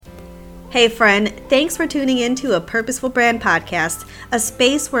Hey friend, thanks for tuning in to a Purposeful Brand podcast, a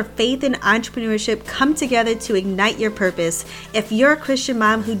space where faith and entrepreneurship come together to ignite your purpose. If you're a Christian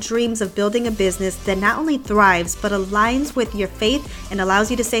mom who dreams of building a business that not only thrives but aligns with your faith and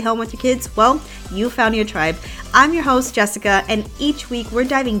allows you to stay home with your kids, well, you found your tribe. I'm your host, Jessica, and each week we're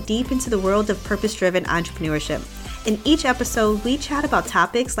diving deep into the world of purpose-driven entrepreneurship. In each episode, we chat about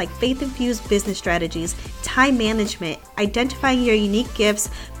topics like faith-infused business strategies, time management, identifying your unique gifts,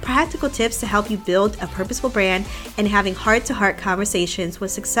 practical tips to help you build a purposeful brand, and having heart-to-heart conversations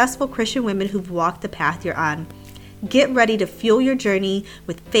with successful Christian women who've walked the path you're on. Get ready to fuel your journey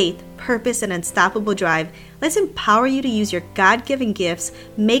with faith, purpose, and unstoppable drive. Let's empower you to use your God-given gifts,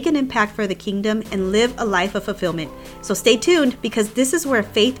 make an impact for the kingdom, and live a life of fulfillment. So stay tuned, because this is where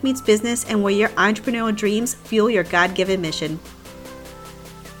faith meets business and where your entrepreneurial dreams fuel your God-given mission.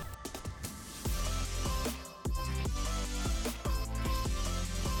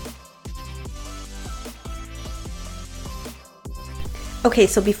 Okay,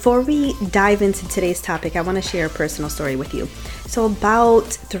 so before we dive into today's topic, I want to share a personal story with you. So about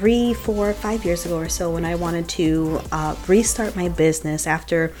 3, 4, 5 years ago or so, when I wanted to restart my business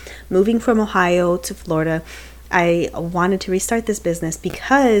after moving from Ohio to Florida, I wanted to restart this business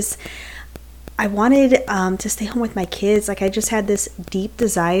because I wanted to stay home with my kids. Like, I just had this deep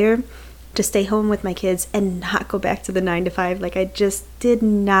desire to stay home with my kids and not go back to the 9 to 5. Like, I just did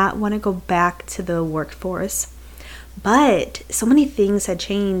not want to go back to the workforce. But so many things had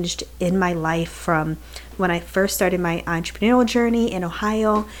changed in my life from when I first started my entrepreneurial journey in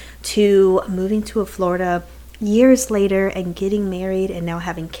Ohio to moving to Florida years later and getting married and now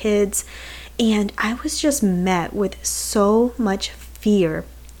having kids. And I was just met with so much fear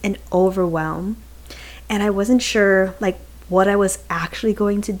and overwhelm. And I wasn't sure what I was actually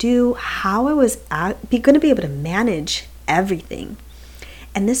going to do, how I was going to be able to manage everything.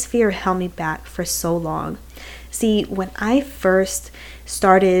 And this fear held me back for so long. See, when I first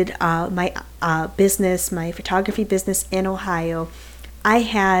started my business, my photography business in Ohio, I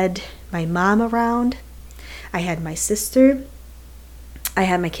had my mom around, I had my sister, I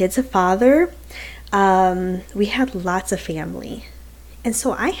had my kids' father, we had lots of family. And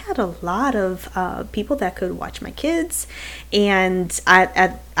so I had a lot of people that could watch my kids, and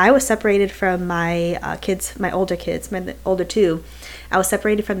I was separated from my kids, my older two. I was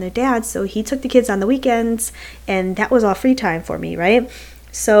separated from their dad, so he took the kids on the weekends, and that was all free time for me, right?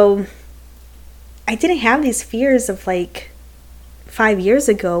 So I didn't have these fears of 5 years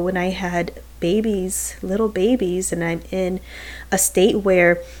ago when I had little babies, and I'm in a state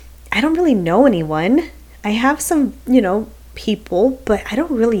where I don't really know anyone. I have some, people, but I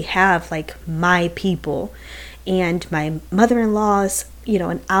don't really have my people. And my mother-in-law's,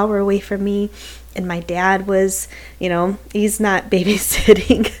 an hour away from me. And my dad was, he's not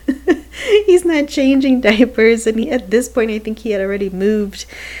babysitting. He's not changing diapers. And at this point, I think he had already moved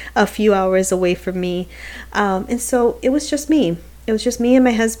a few hours away from me. And so it was just me. It was just me and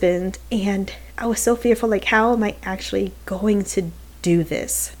my husband. And I was so fearful, how am I actually going to do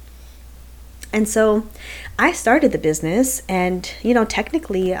this? And so I started the business, and,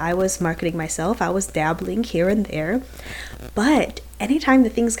 technically I was marketing myself. I was dabbling here and there. But anytime the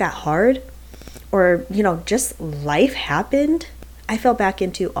things got hard, or, just life happened, I fell back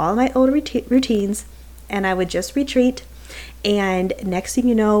into all my old routines, and I would just retreat. And next thing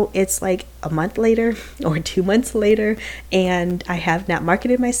you know, it's a month later or 2 months later, and I have not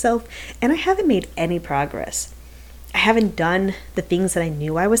marketed myself, and I haven't made any progress. I haven't done the things that I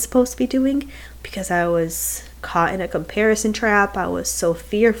knew I was supposed to be doing because I was caught in a comparison trap. I was so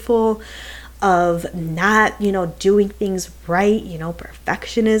fearful of not, doing things right,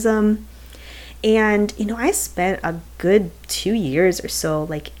 perfectionism. And, I spent a good 2 years or so,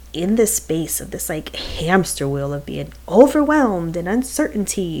 in this space of this, hamster wheel of being overwhelmed and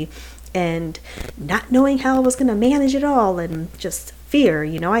uncertainty and not knowing how I was going to manage it all, and just fear.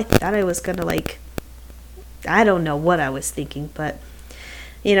 I thought I was going to, I don't know what I was thinking, but,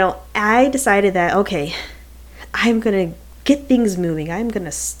 I decided that, okay, I'm going to get things moving. I'm going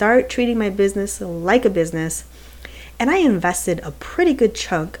to start treating my business like a business. And I invested a pretty good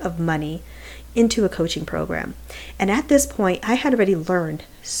chunk of money into a coaching program. And at this point, I had already learned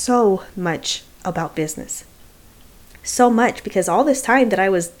so much about business. So much, because all this time that I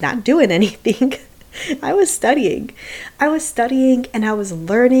was not doing anything, I was studying. And I was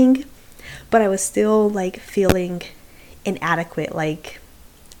learning, but I was still feeling inadequate,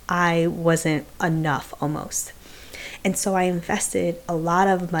 I wasn't enough almost. And so I invested a lot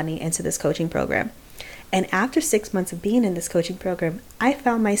of money into this coaching program. And after 6 months of being in this coaching program, I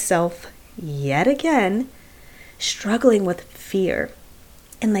found myself yet again struggling with fear.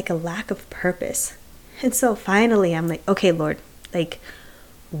 and like a lack of purpose. And so finally I'm like, okay, Lord, like,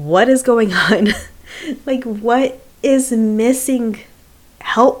 what is going on? Like, what is missing?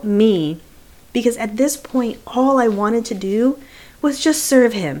 Help me. Because at this point, all I wanted to do was just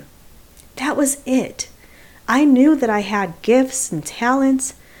serve him. That was it. I knew that I had gifts and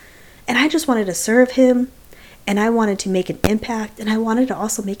talents, and I just wanted to serve him, and I wanted to make an impact, and I wanted to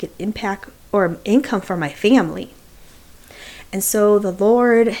also make an impact or income for my family. And so the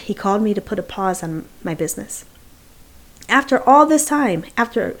Lord, he called me to put a pause on my business. After all this time,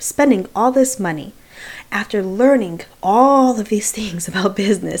 after spending all this money, after learning all of these things about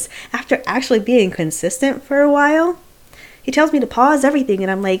business, after actually being consistent for a while, he tells me to pause everything. And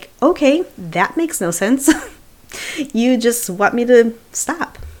I'm like, okay, that makes no sense. You just want me to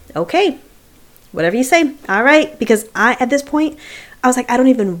stop. Okay, whatever you say. All right. Because at this point, I was like, I don't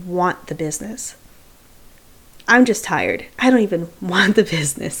even want the business. I'm just tired. I don't even want the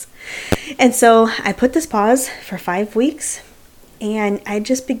business. And so I put this pause for 5 weeks, and I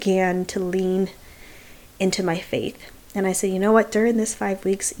just began to lean into my faith. And I said, you know what? During this 5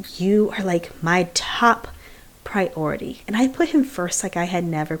 weeks, you are like my top priority. And I put him first like I had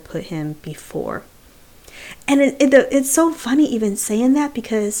never put him before. And it's so funny even saying that,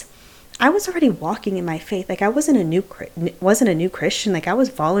 because I was already walking in my faith. Like, I wasn't a new Christian. Like, I was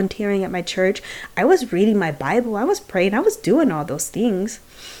volunteering at my church. I was reading my Bible. I was praying. I was doing all those things.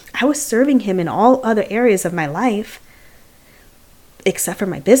 I was serving him in all other areas of my life except for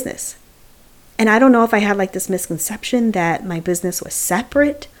my business. And I don't know if I had like this misconception that my business was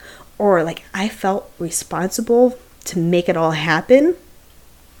separate, or like I felt responsible to make it all happen.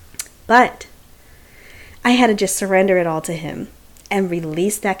 But I had to just surrender it all to him and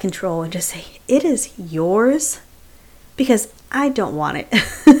release that control and just say, it is yours, because I don't want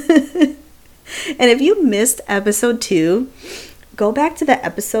it. And if you missed episode 2, go back to that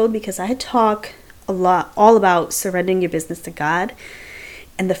episode, because I talk all about surrendering your business to God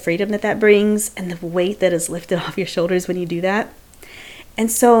and the freedom that brings and the weight that is lifted off your shoulders when you do that. And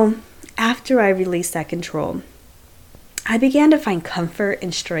so after I released that control, I began to find comfort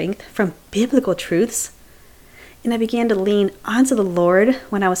and strength from biblical truths. And I began to lean onto the Lord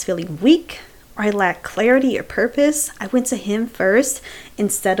when I was feeling weak or I lacked clarity or purpose. I went to him first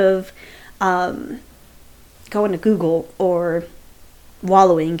instead of going to Google or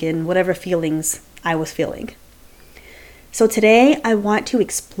wallowing in whatever feelings I was feeling. So today I want to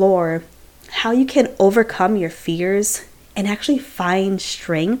explore how you can overcome your fears and actually find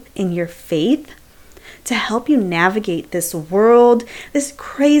strength in your faith to help you navigate this world, this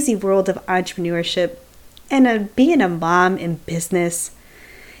crazy world of entrepreneurship. And being a mom in business,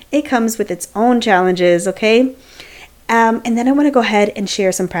 it comes with its own challenges, okay? And then I want to go ahead and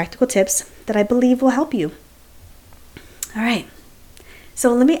share some practical tips that I believe will help you. All right.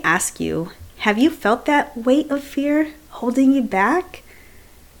 So let me ask you, have you felt that weight of fear holding you back?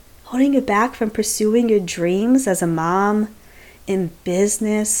 Holding you back from pursuing your dreams as a mom in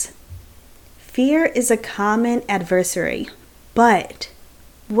business? Fear is a common adversary. But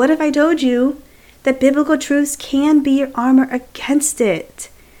what if I told you that biblical truths can be your armor against it?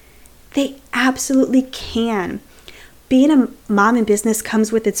 They absolutely can. Being a mom in business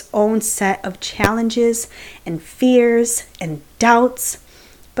comes with its own set of challenges and fears and doubts.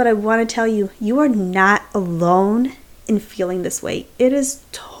 But I want to tell you, you are not alone in feeling this way. It is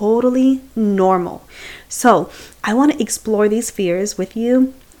totally normal. So I want to explore these fears with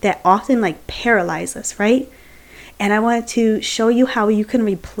you that often like paralyze us, right? And I want to show you how you can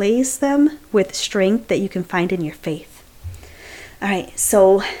replace them with strength that you can find in your faith. All right,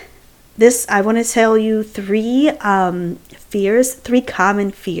 so I want to tell you three common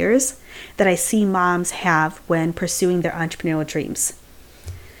fears that I see moms have when pursuing their entrepreneurial dreams.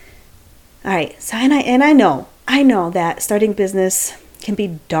 All right, so I know that starting business can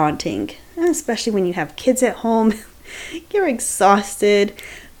be daunting, especially when you have kids at home. You're exhausted,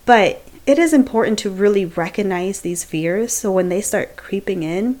 but it is important to really recognize these fears, so when they start creeping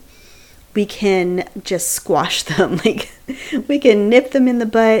in, we can just squash them. Like, we can nip them in the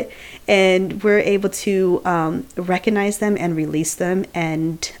butt, and we're able to recognize them and release them,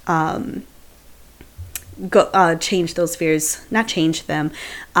 and change those fears. Not change them,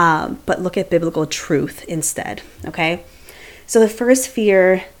 but look at biblical truth instead. Okay, so the first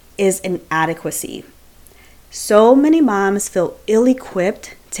fear is inadequacy. So many moms feel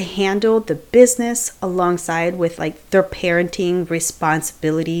ill-equipped to handle the business alongside with like their parenting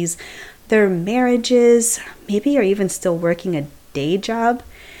responsibilities, their marriages, maybe you're even still working a day job,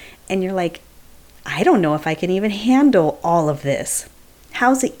 and you're like, I don't know if I can even handle all of this.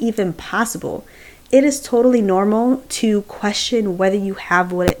 How's it even possible? It is totally normal to question whether you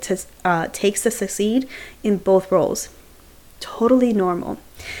have what it takes to succeed in both roles. Totally normal.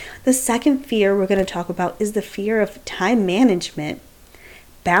 The second fear we're going to talk about is the fear of time management.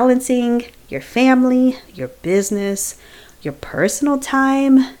 Balancing your family, your business, your personal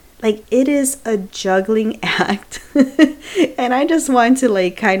time. Like, it is a juggling act. And I just want to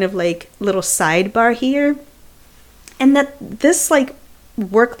little sidebar here. And that this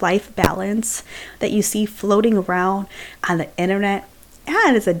work-life balance that you see floating around on the internet,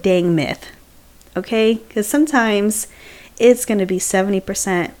 that is a dang myth. Okay? Because sometimes it's going to be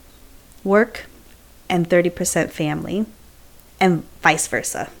 70% work and 30% family, and vice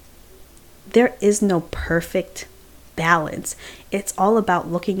versa. There is no perfect balance. It's all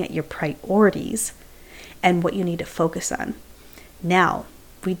about looking at your priorities and what you need to focus on. Now,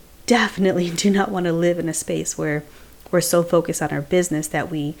 we definitely do not want to live in a space where we're so focused on our business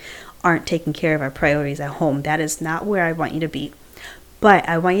that we aren't taking care of our priorities at home. That is not where I want you to be. But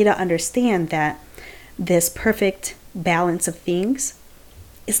I want you to understand that this perfect balance of things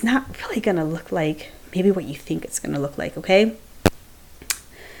is not really going to look like maybe what you think it's going to look like, okay?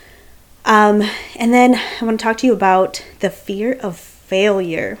 And then I want to talk to you about the fear of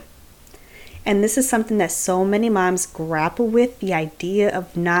failure. And this is something that so many moms grapple with, the idea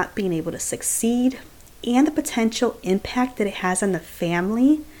of not being able to succeed and the potential impact that it has on the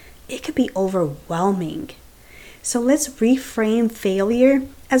family. It could be overwhelming. So let's reframe failure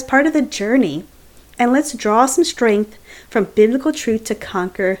as part of the journey, and let's draw some strength from biblical truth to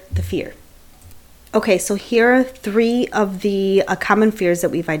conquer the fear. Okay, so here are 3 of the common fears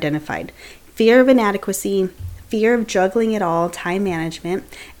that we've identified. Fear of inadequacy, fear of juggling it all, time management,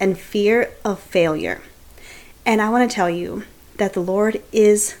 and fear of failure. And I want to tell you that the Lord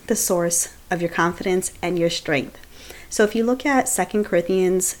is the source of your confidence and your strength. So if you look at 2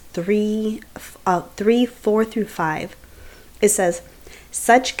 Corinthians 3:4-5, it says,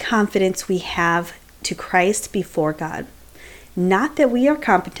 "Such confidence we have to Christ before God. Not that we are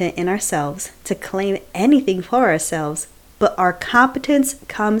competent in ourselves to claim anything for ourselves, but our competence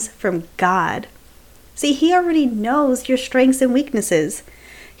comes from God." See, He already knows your strengths and weaknesses.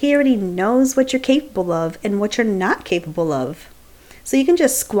 He already knows what you're capable of and what you're not capable of. So you can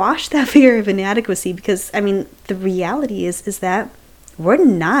just squash that fear of inadequacy, because, the reality is that we're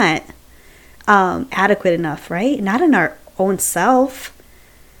not adequate enough, right? Not in our own self.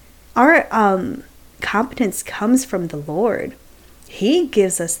 Our competence comes from the Lord. He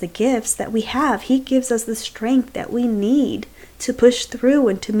gives us the gifts that we have. He gives us the strength that we need to push through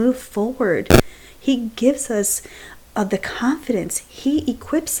and to move forward. He gives us the confidence. He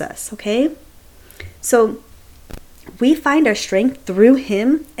equips us, okay? So we find our strength through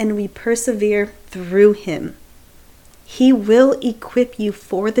Him, and we persevere through Him. He will equip you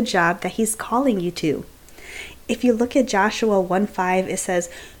for the job that He's calling you to. If you look at Joshua 1:5, it says,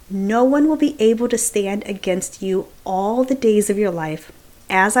 "No one will be able to stand against you all the days of your life,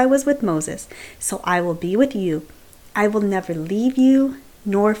 as I was with Moses, so I will be with you. I will never leave you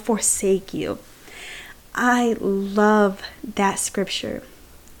nor forsake you." I love that scripture.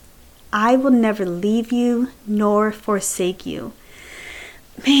 I will never leave you nor forsake you.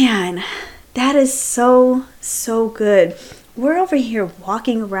 Man, that is so, so good. We're over here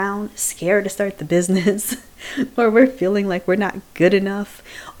walking around scared to start the business, or we're feeling like we're not good enough,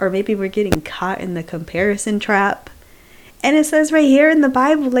 or maybe we're getting caught in the comparison trap. And it says right here in the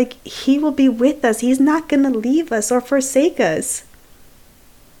Bible, He will be with us. He's not going to leave us or forsake us.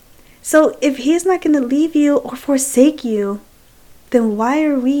 So if He's not going to leave you or forsake you, then why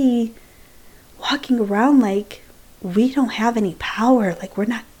are we walking around like we don't have any power, like we're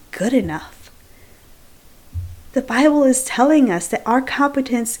not good enough? The Bible is telling us that our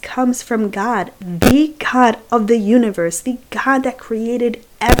competence comes from God, the God of the universe, the God that created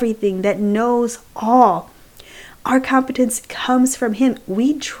everything, that knows all. Our competence comes from Him.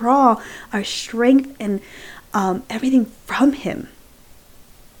 We draw our strength and everything from Him.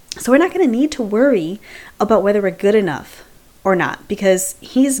 So we're not going to need to worry about whether we're good enough or not, because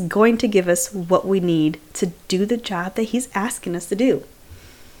He's going to give us what we need to do the job that He's asking us to do.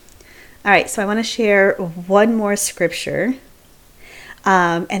 All right, so I want to share one more scripture,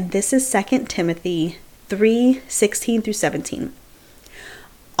 and this is 2 Timothy 3:16-17.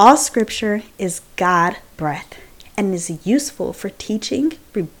 "All scripture is God-breathed and is useful for teaching,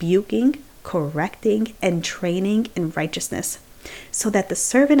 rebuking, correcting, and training in righteousness, so that the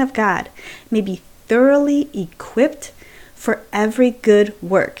servant of God may be thoroughly equipped for every good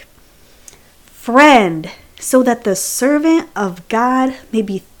work." Friend, so that the servant of God may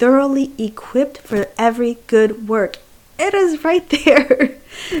be thoroughly equipped for every good work. It is right there.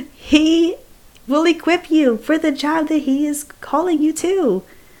 will equip you for the job that He is calling you to.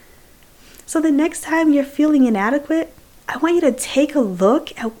 So the next time you're feeling inadequate, I want you to take a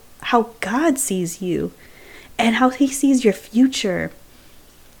look at how God sees you and how He sees your future.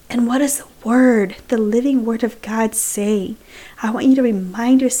 And what does the Word, the living Word of God say? I want you to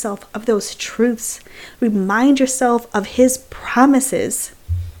remind yourself of those truths. Remind yourself of His promises.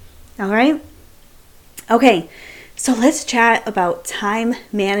 All right? Okay, so let's chat about time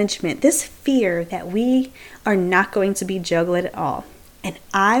management. This fear that we are not going to be juggled at all. And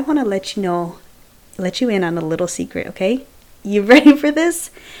I want to let you in on a little secret, okay? You ready for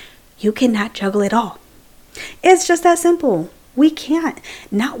this? You cannot juggle it all. It's just that simple. We can't.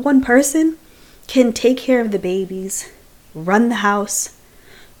 Not one person can take care of the babies, run the house,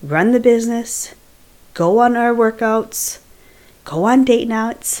 run the business, go on our workouts, go on date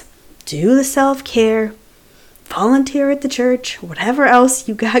nights, do the self-care, volunteer at the church, whatever else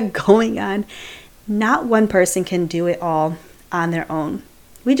you got going on. Not one person can do it all on their own.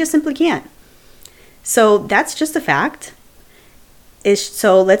 We just simply can't. So that's just a fact.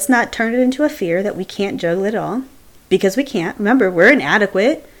 So let's not turn it into a fear that we can't juggle it all, because we can't. Remember, we're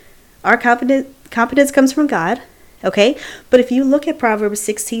inadequate. Our competence comes from God, okay? But if you look at Proverbs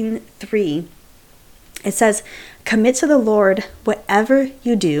 16:3, it says, commit to the Lord whatever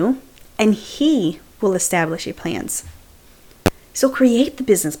you do, and He will establish your plans. So create the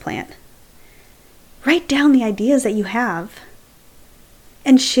business plan. Write down the ideas that you have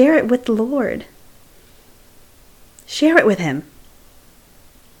and share it with the Lord. Share it with Him.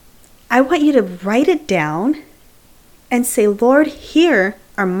 I want you to write it down and say, Lord, here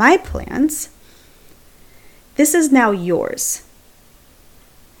are my plans. This is now yours.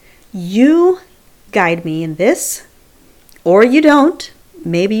 You guide me in this, or you don't.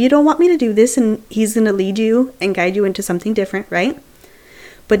 Maybe you don't want me to do this, and He's going to lead you and guide you into something different, right?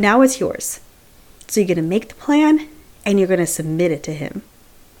 But now it's yours. So you're going to make the plan, and you're going to submit it to Him.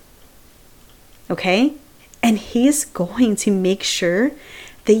 Okay? And He's going to make sure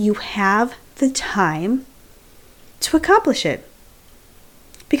that you have the time to accomplish it.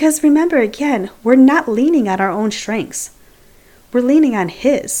 Because remember, again, we're not leaning on our own strengths. We're leaning on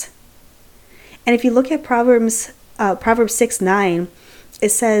His. And if you look at Proverbs 6:9, it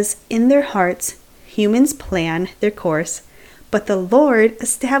says, in their hearts, humans plan their course, but the Lord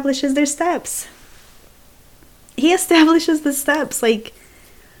establishes their steps. He establishes the steps.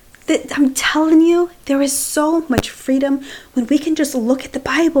 I'm telling you, there is so much freedom when we can just look at the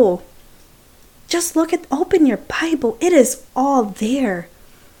Bible. Open your Bible. It is all there.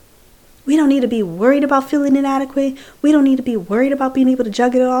 We don't need to be worried about feeling inadequate. We don't need to be worried about being able to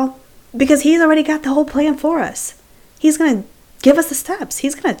juggle it all, because He's already got the whole plan for us. He's going to give us the steps.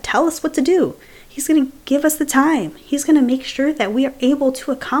 He's going to tell us what to do. He's going to give us the time. He's going to make sure that we are able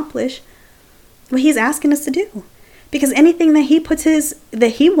to accomplish what He's asking us to do. Because anything that He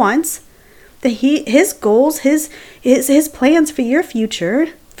wants, His goals, His plans for your future,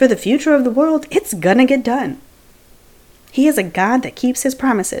 for the future of the world, it's gonna get done. He is a God that keeps His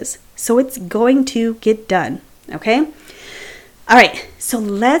promises. So it's going to get done. Okay? All right. So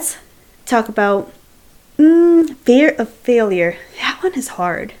let's talk about fear of failure. That one is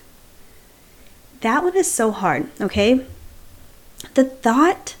hard. That one is so hard. Okay? The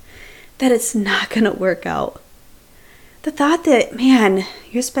thought that it's not gonna work out. The thought that, man,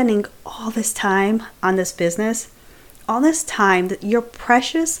 you're spending all this time on this business, all this time, that your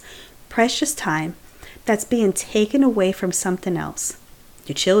precious, precious time that's being taken away from something else.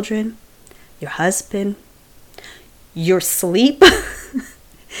 Your children, your husband, your sleep.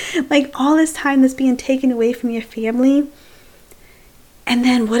 All this time that's being taken away from your family. And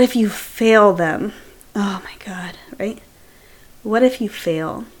then what if you fail them? Oh my God, right? What if you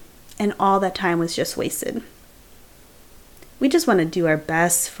fail and all that time was just wasted? We just want to do our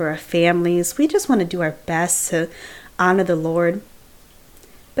best for our families. We just want to do our best to honor the Lord.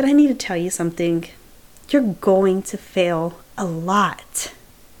 But I need to tell you something. You're going to fail a lot.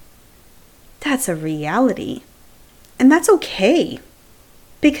 That's a reality. And that's okay.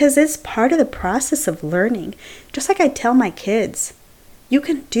 Because it's part of the process of learning. Just like I tell my kids, you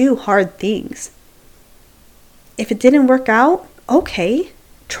can do hard things. If it didn't work out, okay,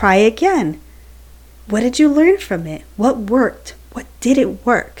 try again. What did you learn from it? What worked? What didn't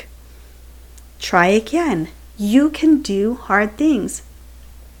work? Try again. You can do hard things.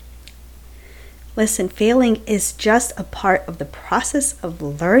 Listen, failing is just a part of the process of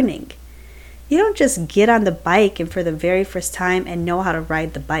learning. You don't just get on the bike and for the very first time and know how to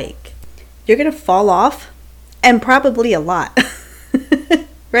ride the bike. You're going to fall off, and probably a lot.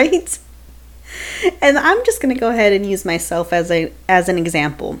 Right? And I'm just going to go ahead and use myself as an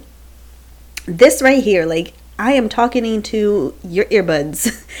example. This right here, like I am talking into your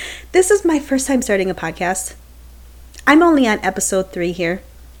earbuds. This is my first time starting a podcast. I'm only on episode 3 here,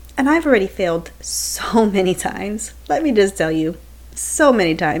 and I've already failed so many times. Let me just tell you, so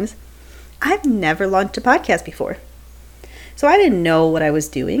many times. I've never launched a podcast before. So I didn't know what I was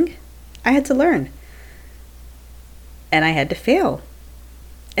doing. I had to learn. And I had to fail.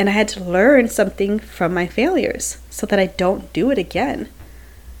 And I had to learn something from my failures so that I don't do it again.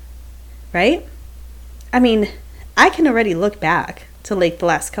 Right? I mean, I can already look back to like the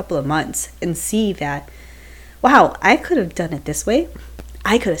last couple of months and see that, wow, I could have done it this way.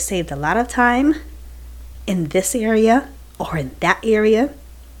 I could have saved a lot of time in this area or in that area.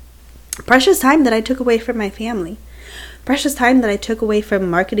 Precious time that I took away from my family. Precious time that I took away from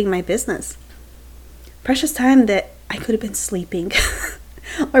marketing my business. Precious time that I could have been sleeping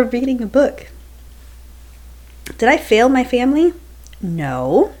or reading a book. Did I fail my family?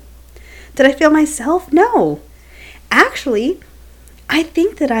 No. Did I fail myself? No. Actually, I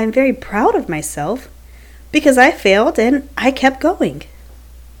think that I'm very proud of myself because I failed and I kept going.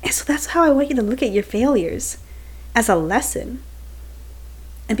 And so that's how I want you to look at your failures, as a lesson.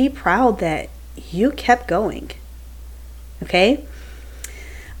 And be proud that you kept going. Okay?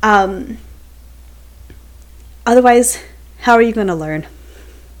 Otherwise, how are you going to learn?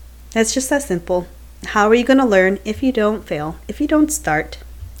 That's just that simple. How are you going to learn if you don't fail, if you don't start?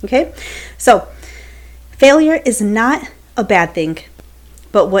 Okay? So, failure is not a bad thing.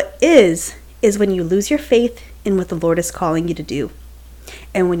 But what is when you lose your faith in what the Lord is calling you to do.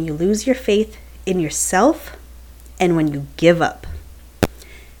 And when you lose your faith in yourself, and when you give up.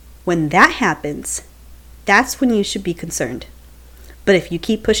 When that happens, that's when you should be concerned. But if you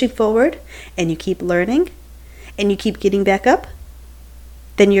keep pushing forward, and you keep learning, and you keep getting back up,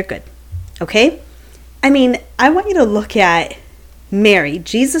 then you're good. Okay? I mean, I want you to look at Mary,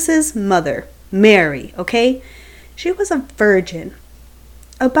 Jesus's mother, Mary, okay? She was a virgin,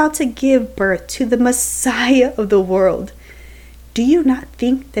 about to give birth to the Messiah of the world. Do you not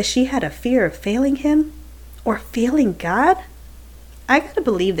think that she had a fear of failing him? Or failing God? I gotta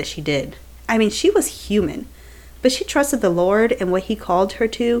believe that she did. I mean, she was human, but she trusted the Lord and what he called her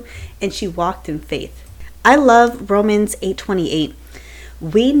to, and she walked in faith. I love Romans 8:28.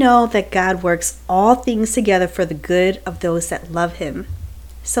 We know that God works all things together for the good of those that love him.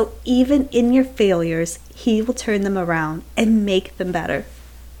 So even in your failures, he will turn them around and make them better.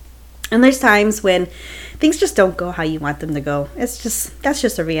 And there's times when things just don't go how you want them to go. That's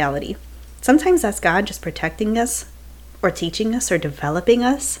just a reality. Sometimes that's God just protecting us or teaching us or developing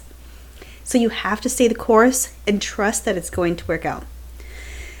us. So you have to stay the course and trust that it's going to work out.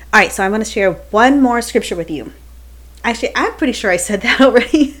 All right, so I'm going to share one more scripture with you. Actually, I'm pretty sure I said that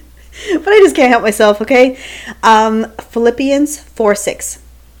already, but I just can't help myself, okay? Philippians 4:6.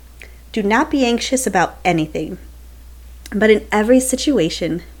 Do not be anxious about anything, but in every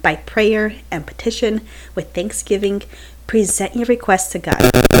situation, by prayer and petition, with thanksgiving, present your requests to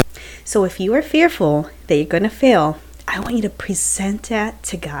God. So if you are fearful that you're going to fail, I want you to present that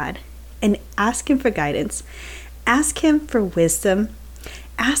to God and ask him for guidance. Ask him for wisdom.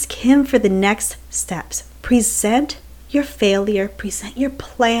 Ask him for the next steps. Present your failure. Present your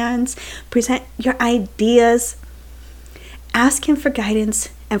plans. Present your ideas. Ask him for guidance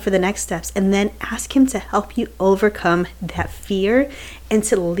and for the next steps. And then ask him to help you overcome that fear and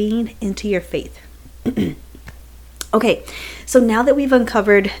to lean into your faith. Okay, so now that we've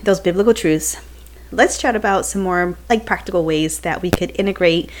uncovered those biblical truths, let's chat about some more like practical ways that we could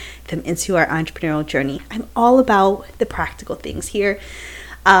integrate them into our entrepreneurial journey. I'm all about the practical things here.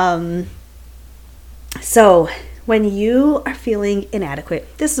 So when you are feeling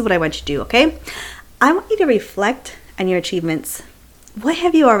inadequate, this is what I want you to do, okay? I want you to reflect on your achievements. What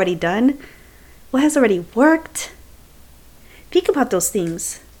have you already done? What has already worked? Think about those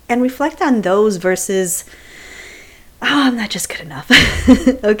things and reflect on those versus, oh, I'm not just good enough,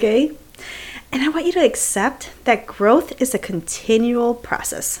 okay? And I want you to accept that growth is a continual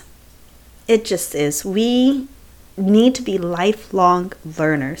process. It just is. We need to be lifelong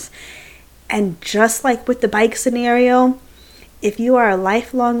learners. And just like with the bike scenario, if you are a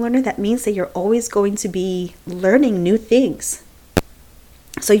lifelong learner, that means that you're always going to be learning new things.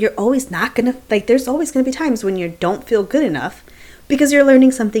 So you're always not going to, like, there's always going to be times when you don't feel good enough because you're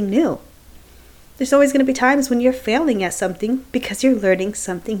learning something new. There's always going to be times when you're failing at something because you're learning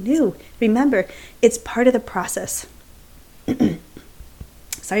something new. Remember, it's part of the process.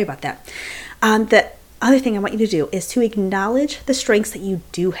 Sorry about that. The other thing I want you to do is to acknowledge the strengths that you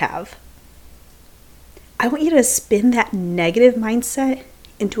do have. I want you to spin that negative mindset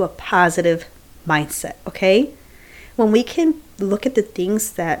into a positive mindset, okay? When we can look at the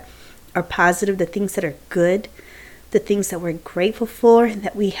things that are positive, the things that are good, the things that we're grateful for and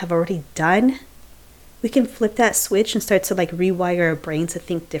that we have already done, we can flip that switch and start to like rewire our brain to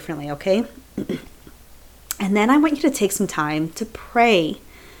think differently, okay? And then I want you to take some time to pray.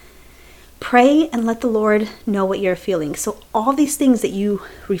 Pray and let the Lord know what you're feeling. So all these things that you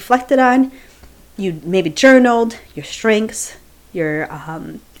reflected on, you maybe journaled, your strengths, your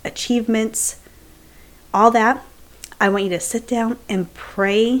achievements, all that, I want you to sit down and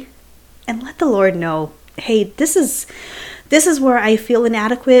pray and let the Lord know, hey, this is where I feel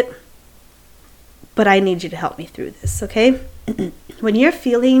inadequate, but I need you to help me through this, okay? When you're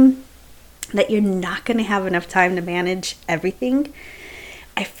feeling that you're not going to have enough time to manage everything,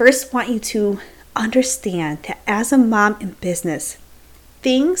 I first want you to understand that as a mom in business,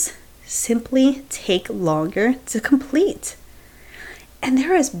 things simply take longer to complete. And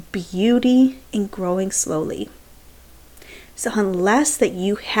there is beauty in growing slowly. So unless that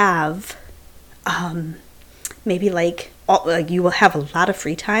you have maybe like you will have a lot of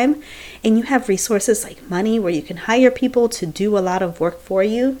free time and you have resources like money where you can hire people to do a lot of work for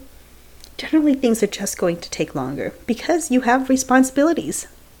you, generally things are just going to take longer because you have responsibilities.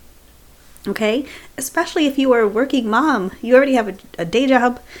 Okay? Especially if you are a working mom, you already have a day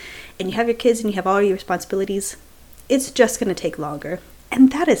job and you have your kids and you have all your responsibilities. It's just going to take longer.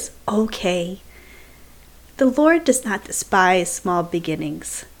 And that is okay. The Lord does not despise small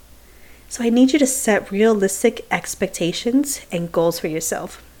beginnings. So I need you to set realistic expectations and goals for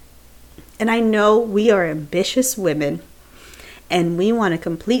yourself. And I know we are ambitious women and we want to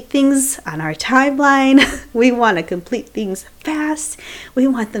complete things on our timeline. We want to complete things fast. We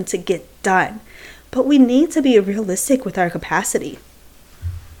want them to get done. But we need to be realistic with our capacity.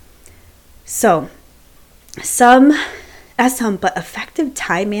 So, but effective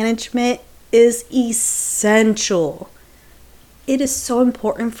time management is essential. It is so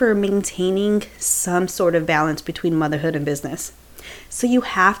important for maintaining some sort of balance between motherhood and business. So you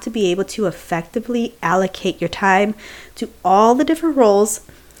have to be able to effectively allocate your time to all the different roles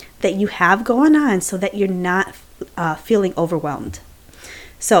that you have going on so that you're not feeling overwhelmed.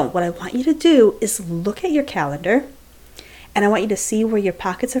 So what I want you to do is look at your calendar and I want you to see where your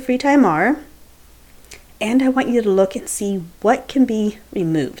pockets of free time are. And I want you to look and see what can be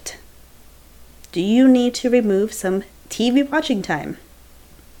removed. Do you need to remove some TV watching time?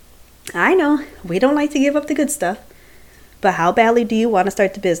 I know we don't like to give up the good stuff, but how badly do you want to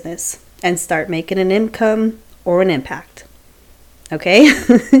start the business and start making an income or an impact? Okay?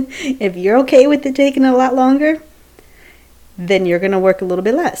 If you're okay with it taking a lot longer, then you're going to work a little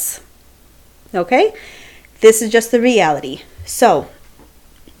bit less. Okay? This is just the reality. So,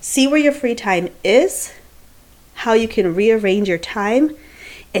 see where your free time is, how you can rearrange your time,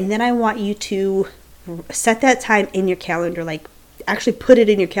 and then I want you to set that time in your calendar, like actually put it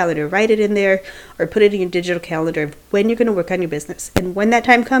in your calendar, write it in there or put it in your digital calendar when you're going to work on your business. And when that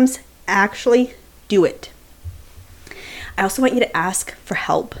time comes, actually do it. I also want you to ask for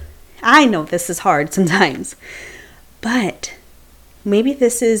help. I know this is hard sometimes, but maybe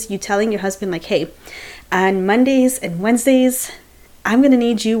this is you telling your husband like, hey, on Mondays and Wednesdays, I'm going to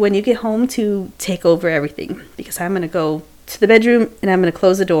need you when you get home to take over everything because I'm going to go to the bedroom and I'm going to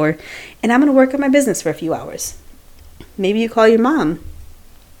close the door and I'm going to work on my business for a few hours. Maybe you call your mom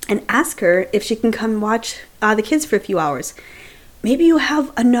and ask her if she can come watch the kids for a few hours. Maybe you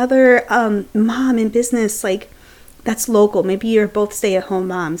have another mom in business like that's local. Maybe you're both stay-at-home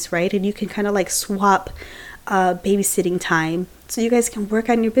moms, right? And you can kind of like swap babysitting time so you guys can work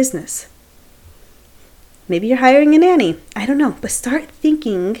on your business. Maybe you're hiring a nanny. I don't know, but start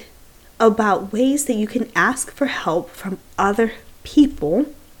thinking about ways that you can ask for help from other people.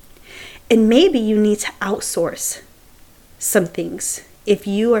 And maybe you need to outsource some things if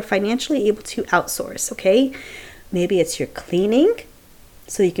you are financially able to outsource, okay? Maybe it's your cleaning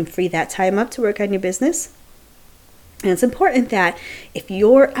so you can free that time up to work on your business. And it's important that if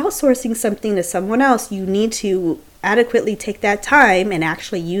you're outsourcing something to someone else, you need to adequately take that time and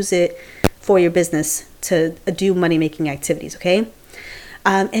actually use it for your business to do money-making activities, okay?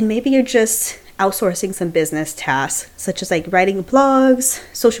 And maybe you're just outsourcing some business tasks, such as like writing blogs,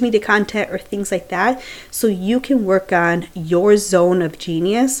 social media content, or things like that, so you can work on your zone of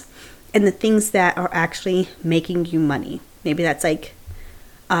genius and the things that are actually making you money. Maybe that's like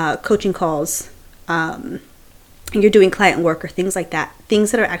coaching calls, you're doing client work or things like that, things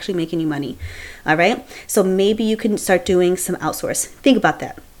that are actually making you money. All right. So maybe you can start doing some outsource. Think about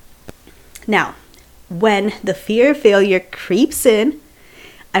that. Now, when the fear of failure creeps in,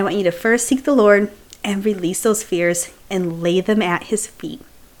 I want you to first seek the Lord and release those fears and lay them at His feet.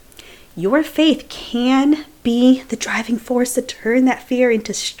 Your faith can be the driving force to turn that fear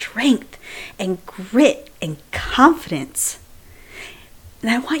into strength and grit and confidence.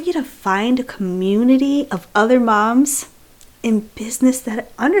 And I want you to find a community of other moms in business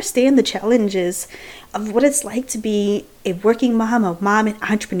that understand the challenges of what it's like to be a working mom, a mom in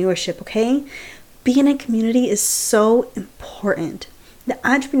entrepreneurship, okay? Being in community is so important. The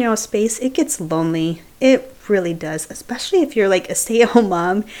entrepreneurial space, it gets lonely. It really does, especially if you're like a stay-at-home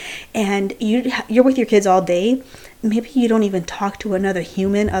mom and you're with your kids all day. Maybe you don't even talk to another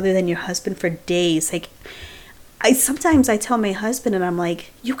human other than your husband for days. Like, sometimes I tell my husband and I'm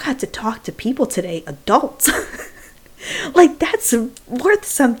like, you got to talk to people today, adults. Like, that's worth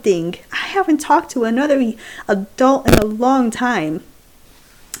something. I haven't talked to another adult in a long time.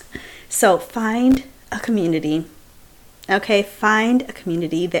 So find a community. Okay, find a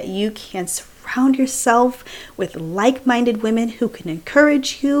community that you can surround yourself with like-minded women who can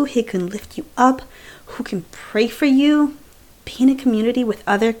encourage you, who can lift you up, who can pray for you. Being in a community with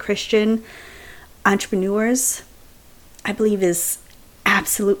other Christian entrepreneurs, I believe, is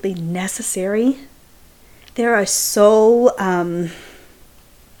absolutely necessary. There are so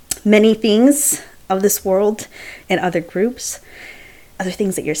many things of this world and other groups, other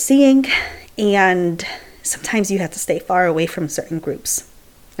things that you're seeing, and sometimes you have to stay far away from certain groups,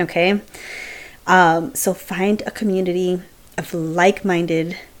 okay? So find a community of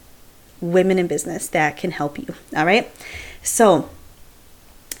like-minded women in business that can help you, all right? So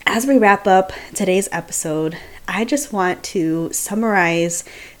as we wrap up today's episode, I just want to summarize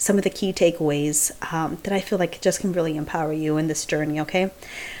some of the key takeaways that I feel like just can really empower you in this journey, okay?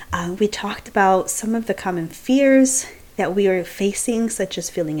 We talked about some of the common fears that we are facing, such as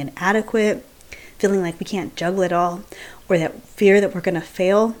feeling inadequate, feeling like we can't juggle it all, or that fear that we're going to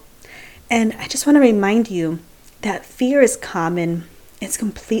fail. And I just want to remind you that fear is common. It's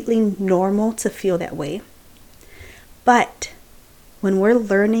completely normal to feel that way. But when we're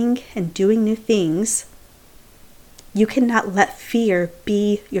learning and doing new things, you cannot let fear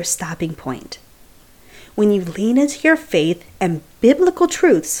be your stopping point. When you lean into your faith and biblical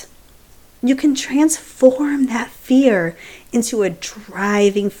truths, you can transform that fear into a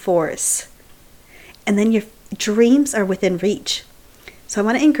driving force. And then your dreams are within reach. So I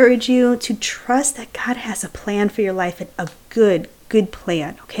want to encourage you to trust that God has a plan for your life, and a good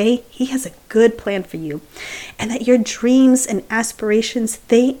plan, okay? He has a good plan for you. And that your dreams and aspirations,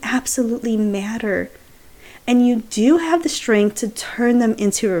 they absolutely matter. And you do have the strength to turn them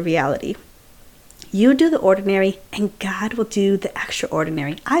into a reality. You do the ordinary and God will do the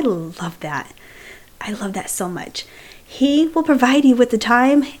extraordinary. I love that. I love that so much. He will provide you with the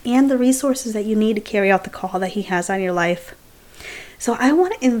time and the resources that you need to carry out the call that He has on your life. So I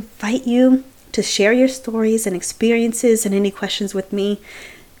want to invite you to share your stories and experiences and any questions with me.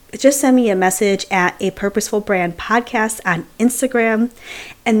 Just send me a message at A Purposeful Brand Podcast on Instagram.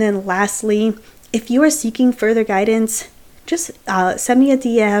 And then lastly, if you are seeking further guidance, just send me a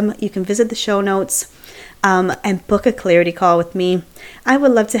DM. You can visit the show notes and book a clarity call with me. I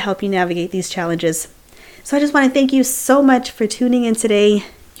would love to help you navigate these challenges. So I just want to thank you so much for tuning in today.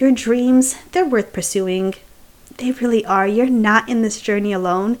 Your dreams, they're worth pursuing. They really are. You're not in this journey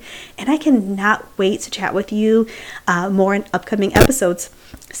alone. And I cannot wait to chat with you more in upcoming episodes.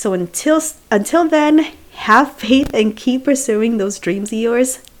 So until then, have faith and keep pursuing those dreams of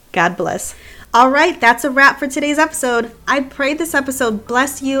yours. God bless. All right, that's a wrap for today's episode. I pray this episode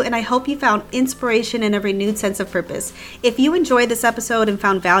blessed you, and I hope you found inspiration and a renewed sense of purpose. If you enjoyed this episode and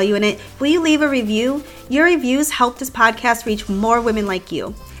found value in it, will you leave a review? Your reviews help this podcast reach more women like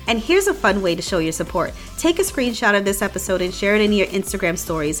you. And here's a fun way to show your support. Take a screenshot of this episode and share it in your Instagram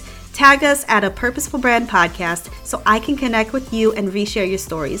stories. Tag us at A Purposeful Brand Podcast so I can connect with you and reshare your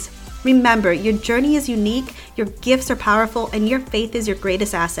stories. Remember, your journey is unique, your gifts are powerful, and your faith is your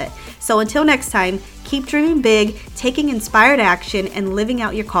greatest asset. So until next time, keep dreaming big, taking inspired action, and living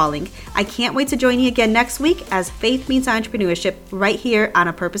out your calling. I can't wait to join you again next week as Faith Meets Entrepreneurship right here on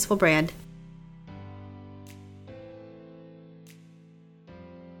A Purposeful Brand.